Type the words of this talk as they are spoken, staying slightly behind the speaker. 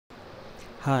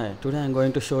Hi, today I am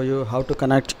going to show you how to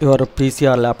connect your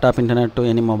PC or laptop internet to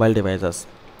any mobile devices.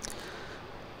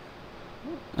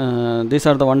 These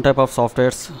are the one type of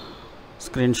softwares,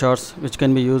 screenshots which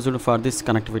can be used for this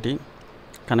connectivity.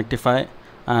 Connectify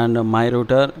and my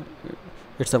router,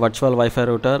 it's a virtual Wi-Fi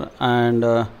router, and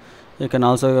you can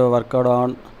also work out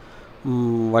on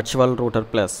virtual router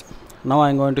plus. Now I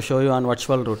am going to show you on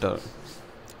virtual router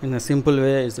in a simple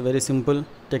way. It's a very simple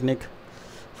technique.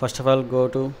 First of all, go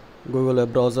to Google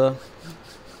web browser,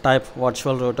 type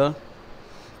virtual router.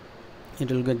 It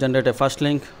will generate a first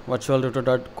link,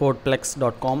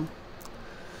 virtualrouter.codeplex.com.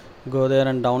 Go there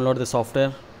and download the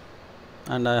software,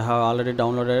 and I have already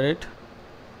downloaded it.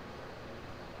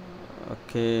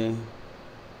 Okay,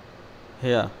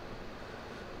 here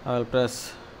I will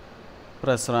press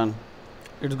run.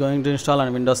 It's going to install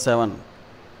on Windows 7.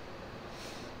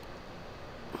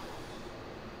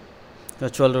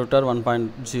 Virtual router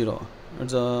 1.0.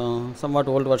 It's a somewhat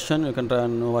old version. You can try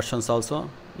new versions also,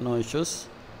 no issues.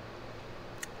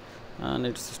 And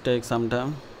it takes some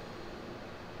time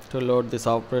to load this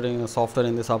software in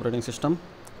this operating system.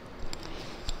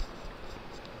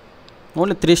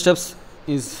 Only 3 steps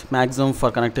is maximum for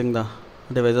connecting the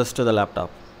devices to the laptop.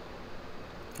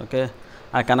 Okay,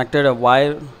 I connected a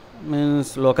wire,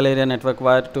 means local area network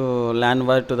wire, to LAN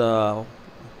wire to the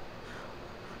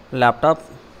laptop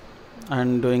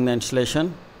and doing the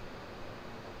installation.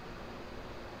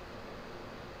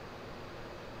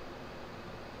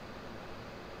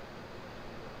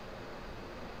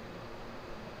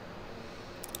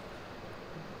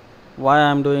 Why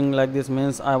I am doing like this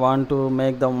means I want to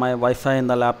make my Wi-Fi in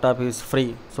the laptop is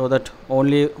free, so that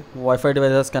only Wi-Fi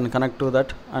devices can connect to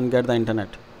that and get the internet.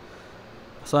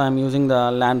 So I am using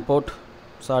the LAN port,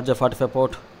 so RJ45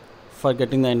 port, for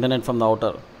getting the internet from the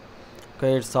outer.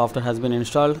 Okay, its software has been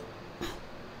installed.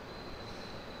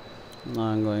 Now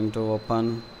I am going to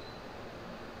open.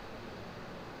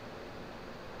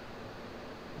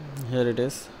 Here it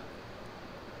is.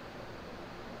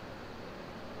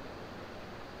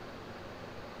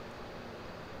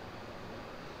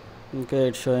 Okay,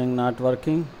 it's showing not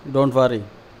working. Don't worry,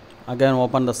 again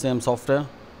open the same software.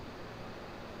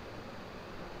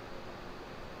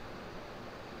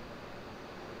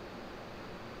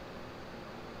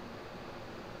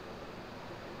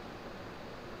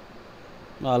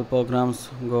 All programs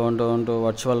go onto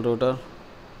virtual router.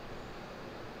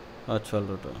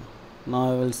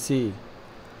 Now I will see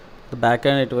the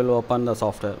backend. It will open the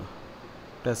software.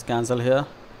 Press cancel here.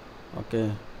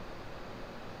 Okay,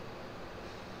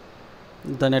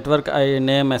 the network I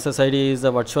name SSID is the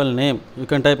virtual name. You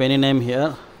can type any name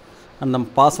here, and the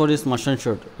password is must and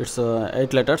should. It's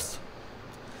 8 letters.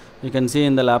 You can see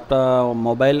in the laptop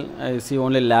mobile, I see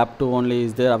only lab 2 only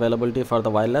is there availability for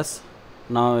the wireless.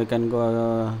 Now you can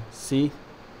go see.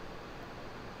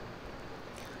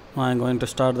 Now I am going to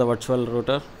start the virtual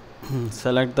router.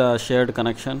 Select the shared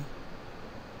connection.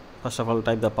 First of all,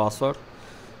 type the password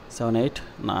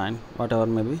 789 whatever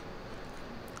maybe,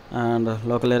 and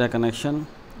local area connection.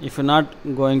 If you're not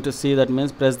going to see, that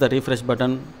means press the refresh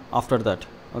button after that.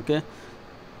 Okay,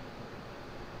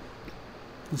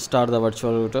 start the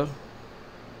virtual router.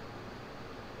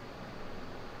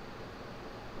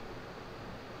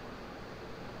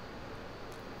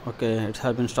 Okay, it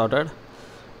has been started.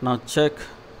 Now check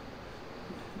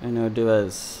in your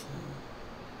device.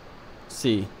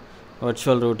 See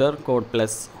virtual router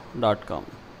codeplus.com.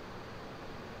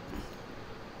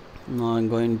 Now I'm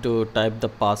going to type the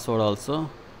password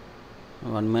also.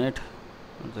 1 minute.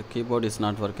 The keyboard is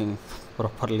not working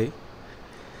properly.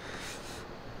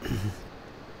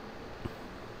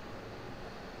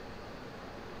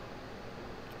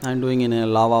 I'm doing in a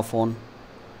lava phone.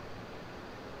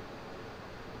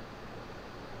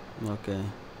 Okay,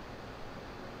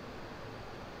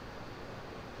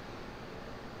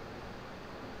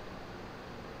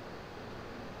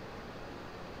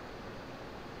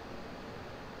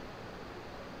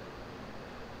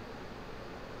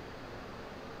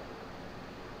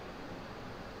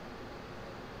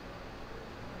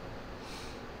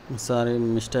 sorry,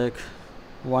 mistake.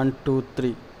 1 2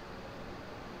 3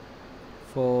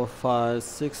 4 5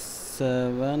 6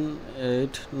 7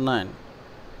 8 9.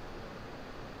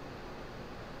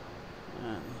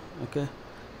 Okay,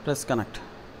 press connect.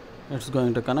 It's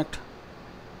going to connect.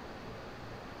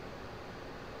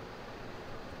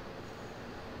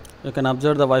 You can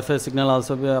observe the Wi-Fi signal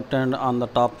also be obtained on the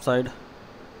top side.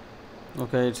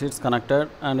 Okay, it's connected,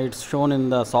 and it's shown in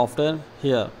the software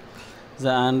here. The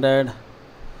Android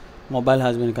mobile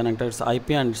has been connected. It's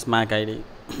IP and it's MAC ID.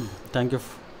 Thank you.